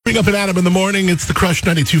Bring up and Adam in the morning. It's the Crush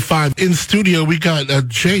 92.5. In studio, we got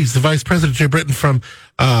Jay's the Vice President, Jay Britton from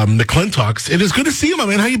McClintock's. It is good to see you, my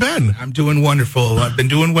man. How you been? I'm doing wonderful. I've been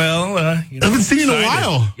doing well. I haven't seen you in a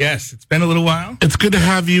while. Yes, it's been a little while. It's good to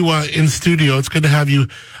have you in studio. It's good to have you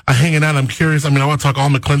hanging out. I'm curious. I want to talk all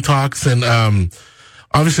McClintock's, and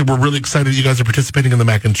obviously we're really excited you guys are participating in the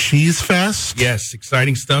Mac and Cheese Fest. Yes,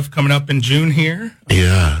 exciting stuff coming up in June here.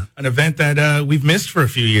 Yeah. An event that we've missed for a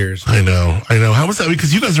few years. I know. How was that?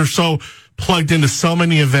 Because you guys are so plugged into so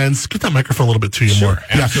many events. Get that microphone a little bit to you more.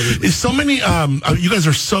 Absolutely. Yeah. So many, you guys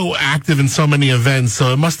are so active in so many events,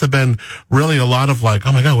 so it must have been really a lot of like,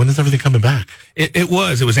 oh my God, when is everything coming back? It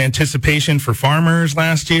was anticipation for farmers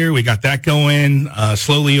last year. We got that going,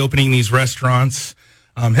 slowly opening these restaurants.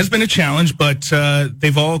 Has been a challenge, but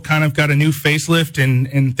they've all kind of got a new facelift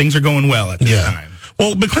and things are going well at this time.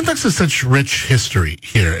 Well, McClintock's has such rich history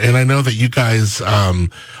here, and I know that you guys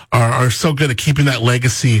are so good at keeping that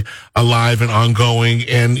legacy alive and ongoing.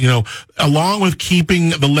 And, you know, along with keeping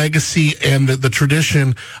the legacy and the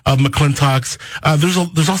tradition of McClintock's,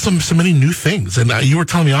 there's also so many new things. And you were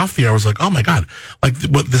telling me off the air, I was like, oh my God, like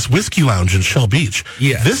this whiskey lounge in Shell Beach.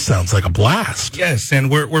 Yes. This sounds like a blast. Yes, and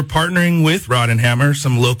we're partnering with Rod and Hammer,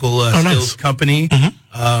 some local stills company.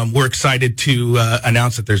 Mm-hmm. We're excited to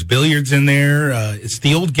announce that there's billiards in there. It's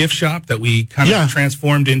the old gift shop that we kind of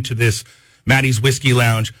transformed into this Maddie's Whiskey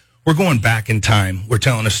Lounge. We're going back in time. We're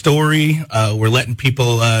telling a story. We're letting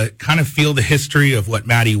people kind of feel the history of what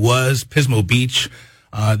Maddie was, Pismo Beach.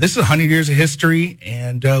 This is 100 years of history,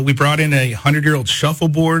 and we brought in a 100-year-old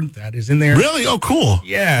shuffleboard that is in there. Really? Oh, cool.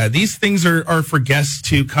 Yeah, these things are for guests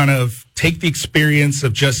to kind of take the experience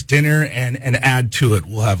of just dinner and add to it.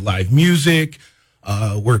 We'll have live music.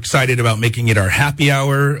 We're excited about making it our happy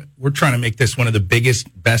hour. We're trying to make this one of the biggest,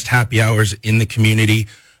 best happy hours in the community.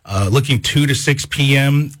 Looking 2 to 6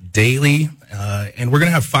 p.m. daily. And we're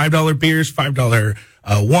going to have $5 beers, $5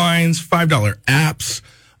 wines, $5 apps.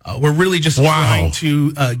 We're really just trying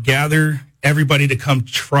to gather everybody to come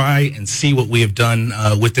try and see what we have done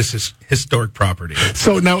with this historic property.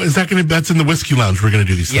 So now, is that's in the Whiskey Lounge we're going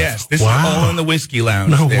to do these stuff? Yes, this is all in the Whiskey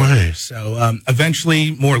Lounge. No way. So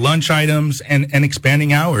eventually more lunch items and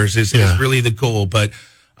expanding hours is really the goal. But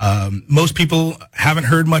most people haven't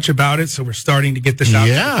heard much about it, so we're starting to get this out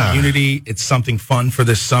to the community. It's something fun for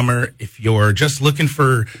this summer. If you're just looking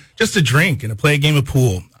for just a drink and to play a game of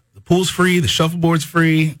pool, the pool's free, the shuffleboard's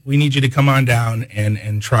free. We need you to come on down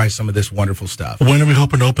and try some of this wonderful stuff. When are we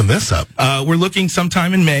hoping to open this up? We're looking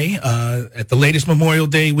sometime in May, at the latest Memorial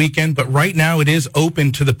Day weekend, but right now it is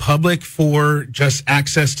open to the public for just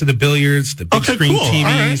access to the billiards, the big screen TVs.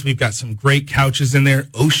 Right. We've got some great couches in there,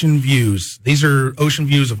 ocean views. These are ocean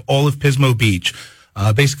views of all of Pismo Beach.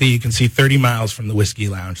 Basically, you can see 30 miles from the Whiskey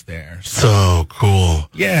Lounge there. So cool.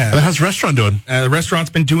 Yeah. And how's the restaurant doing? The restaurant's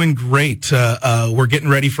been doing great. We're getting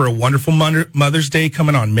ready for a wonderful Mother's Day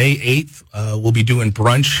coming on May 8th. We'll be doing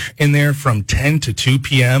brunch in there from 10 to 2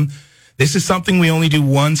 p.m. This is something we only do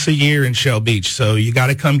once a year in Shell Beach, so you got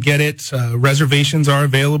to come get it. Reservations are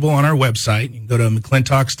available on our website. You can go to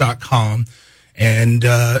McClintocks.com and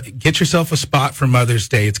get yourself a spot for Mother's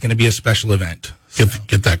Day. It's going to be a special event.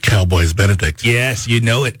 Get that Cowboys Benedict. Yes, you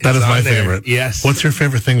know it. That is my favorite. Yes. What's your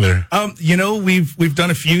favorite thing there? We've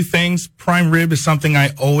done a few things. Prime rib is something I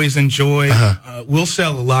always enjoy. We'll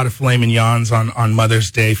sell a lot of filet mignons on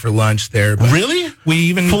Mother's Day for lunch there. Really? We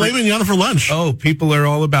even filet mignon for lunch. Oh, people are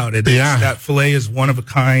all about it. Yeah. That filet is one of a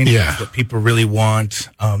kind. Yeah. It's what people really want.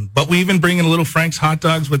 But we even bring in a little Frank's hot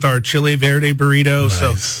dogs with our Chile Verde burrito.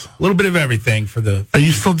 Nice. So a little bit of everything for the. Are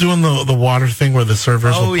you still doing the water thing where the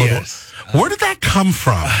servers will put yes. Where did that come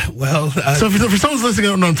from? So if someone's listening,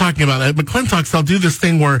 I don't know what I'm talking about. At McClintock's, they'll do this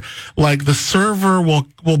thing where, like, the server will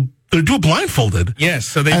they do it blindfolded. Yes,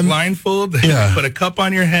 so they blindfold, they put a cup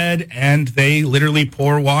on your head, and they literally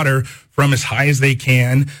pour water from as high as they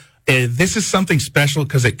can. This is something special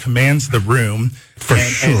because it commands the room. For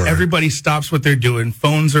sure. And everybody stops what they're doing.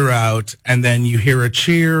 Phones are out, and then you hear a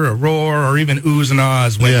cheer, a roar, or even oohs and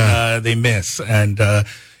ahs when they miss. And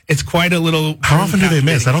it's quite a little. How often do they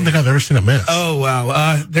miss? I don't think I've ever seen a miss. Oh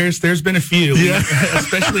wow, there's been a few,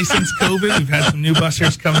 especially since COVID. We've had some new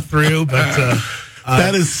bussers come through, but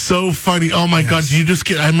that is so funny. Oh my God, you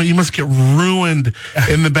must get ruined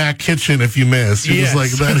in the back kitchen if you miss. You're just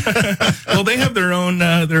like that. Well, they have their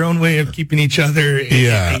own way of keeping each other.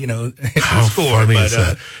 How score. Funny is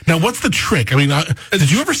that? Now, what's the trick? I mean,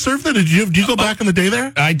 did you ever serve that? Did you go back in the day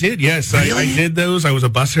there? I did. Yes, really? I did those. I was a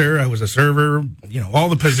busser. I was a server. All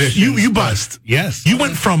the positions. You bussed. Yes. You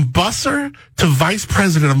went from busser to vice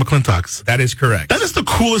president of McClintock's. That is correct. That is the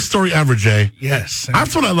coolest story ever, Jay. Yes.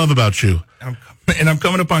 That's what I love about you. And I'm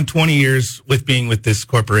coming up on 20 years with being with this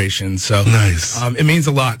corporation. So nice. It means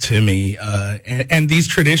a lot to me. And these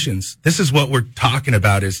traditions, this is what we're talking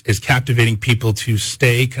about is captivating people to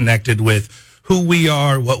stay connected with who we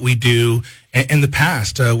are, what we do. In the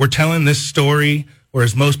past, we're telling this story,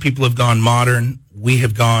 whereas most people have gone modern. We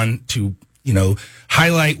have gone to,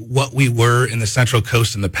 highlight what we were in the Central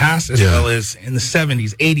Coast in the past, as well as in the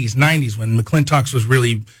 70s, 80s, 90s, when McClintock's was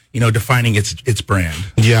really, defining its brand.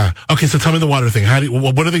 Yeah. Okay. So tell me the water thing.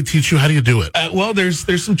 What do they teach you? How do you do it? Well, there's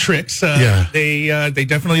some tricks. They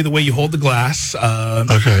definitely the way you hold the glass.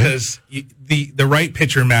 Because the right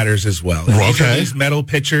pitcher matters as well. These metal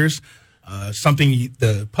pitchers. Something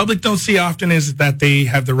the public don't see often is that they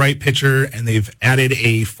have the right pitcher and they've added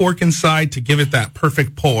a fork inside to give it that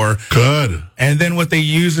perfect pour. Good. And then what they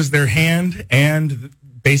use is their hand and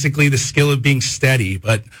basically the skill of being steady.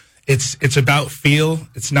 But it's about feel.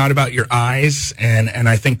 It's not about your eyes. And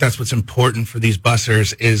I think that's what's important for these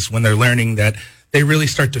bussers is when they're learning that they really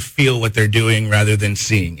start to feel what they're doing rather than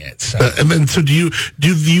seeing it. So. And then, so do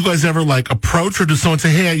you guys ever approach, or does someone say,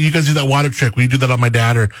 "Hey, you guys do that water trick? Will you do that on my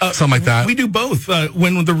dad?" or something like that? We do both.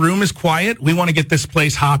 When the room is quiet, we want to get this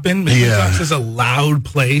place hopping. McClintock's is a loud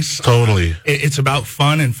place. Totally. It's about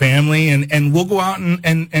fun and family, and we'll go out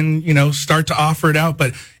and start to offer it out,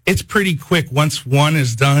 but it's pretty quick once one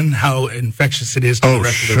is done how infectious it is to the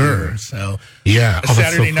rest of the room. So yeah,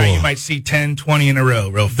 Saturday night you might see 10, 20 in a row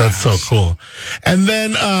real fast. That's so cool. And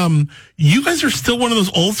then you guys are still one of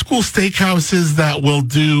those old school steakhouses that will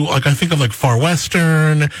do I think of Far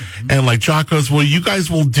Western and Jocko's. Well, you guys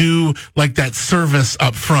will do that service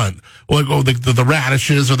up front. The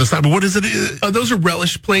radishes or the side. What is it? Those are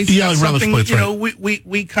relish plates. Yeah, relish plates.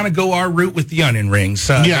 We kind of go our route with the onion rings.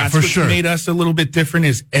 That's for sure. Made us a little bit different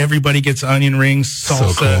is everybody gets onion rings,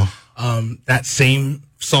 salsa. So cool. That same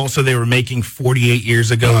salsa they were making 48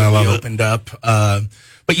 years ago when we opened up.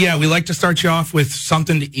 But yeah, we like to start you off with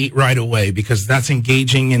something to eat right away because that's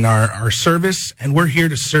engaging in our service, and we're here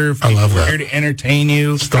to serve people. I love that. We're here to entertain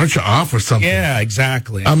you. Start you off with something. Yeah,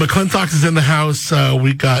 exactly. McClintock's is in the house.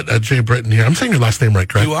 We got Jay Britton here. I'm saying your last name right,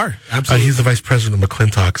 correct? You are, absolutely. He's the vice president of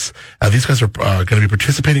McClintock's. These guys are going to be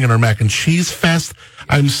participating in our Mac and Cheese Fest.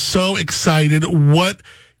 I'm so excited.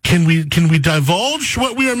 Can we divulge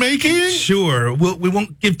what we are making? Sure. We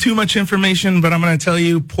won't give too much information, but I'm going to tell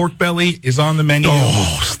you pork belly is on the menu.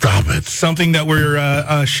 Oh, stop it. Something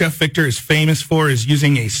that Chef Victor is famous for is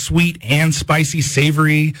using a sweet and spicy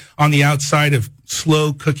savory on the outside of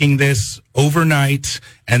slow cooking this overnight.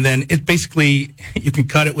 And then it basically, you can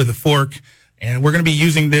cut it with a fork. And we're going to be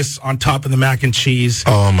using this on top of the mac and cheese.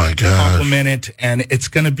 Oh, my God. Complement it. And it's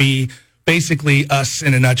going to be basically us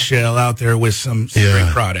in a nutshell out there with some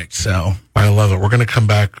great products. So I love it. We're going to come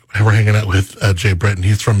back. We're hanging out with Jay Britton.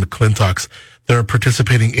 He's from McClintock's. They're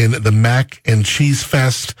participating in the Mac and Cheese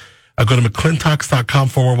Fest. Go to McClintocks.com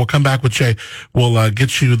for more. We'll come back with Jay. We'll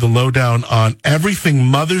get you the lowdown on everything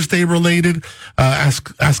Mother's Day related.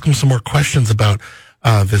 Ask him some more questions about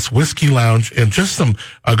this whiskey lounge and just some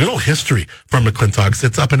good old history from McClintock's.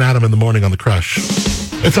 It's Up and Adam in the morning on The Crush.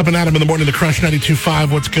 It's Up and Adam in the morning, The Crush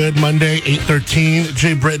 92.5. What's good? Monday, 8:13.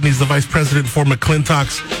 Jay Britton, he's the vice president for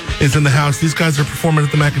McClintock's, is in the house. These guys are performing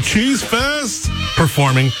at the Mac and Cheese Fest.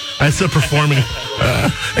 Performing. I said performing.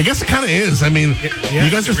 I guess it kind of is. I mean,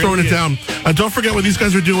 you guys are throwing it down. Don't forget what these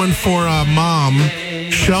guys are doing for Mom,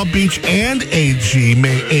 Shell Beach, and AG,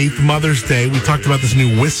 May 8th, Mother's Day. We talked about this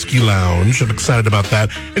new whiskey lounge. I'm excited about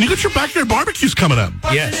that. And you got your backyard barbecues coming up.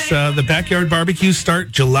 Yes, the backyard barbecues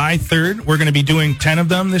start July 3rd. We're going to be doing 10 of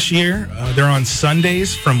them this year. They're on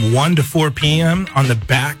Sundays from 1 to 4 p.m. on the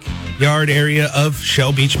backyard area of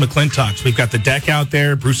Shell Beach McClintock's. We've got the deck out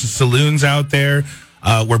there, Bruce's Saloon's out there.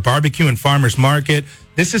 We're barbecuing Farmers Market.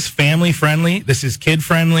 This is family friendly. This is kid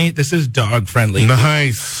friendly. This is dog friendly.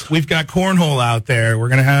 Nice. We've got cornhole out there. We're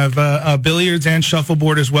going to have billiards and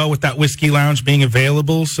shuffleboard as well with that whiskey lounge being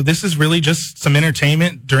available. So this is really just some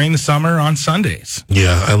entertainment during the summer on Sundays.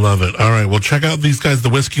 Yeah, I love it. All right. Well, check out these guys, the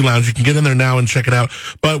Whiskey Lounge. You can get in there now and check it out.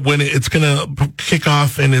 But when it's going to kick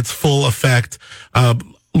off in its full effect,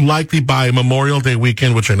 likely by Memorial Day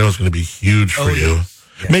weekend, which I know is going to be huge for you. Yes.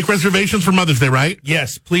 Yes. Make reservations for Mother's Day, right?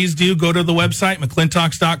 Yes, please do. Go to the website,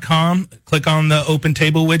 McClintocks.com. Click on the open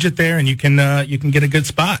table widget there, and you can get a good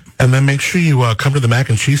spot. And then make sure you come to the Mac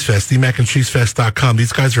and Cheese Fest, themacandcheesefest.com.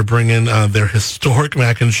 These guys are bringing their historic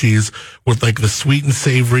mac and cheese with the sweet and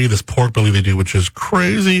savory, this pork belly they do, which is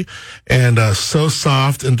crazy and so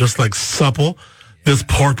soft and just supple. This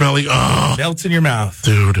pork belly, oh. Melts in your mouth.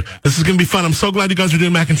 Dude, this is going to be fun. I'm so glad you guys are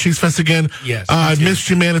doing Mac and Cheese Fest again. Yes. I missed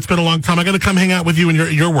you, man. It's been a long time. I got to come hang out with you and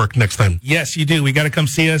your work next time. Yes, you do. We got to come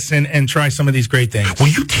see us and try some of these great things. Will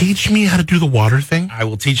you teach me how to do the water thing? I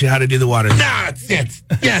will teach you how to do the water. That's it.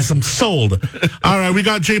 Yes, I'm sold. All right, we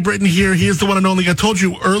got Jay Britton here. He is the one and only. I told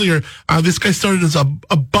you earlier, this guy started as a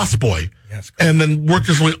busboy. Yes. And then worked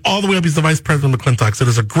his way all the way up. He's the vice president of McClintock's. It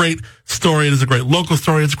is a great story. It is a great local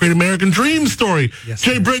story. It's a great American dream story. Yes,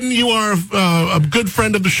 Jay sir. Britton, you are a good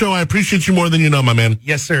friend of the show. I appreciate you more than you know, my man.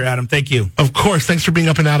 Yes, sir, Adam. Thank you. Of course. Thanks for being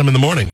up and Adam in the morning.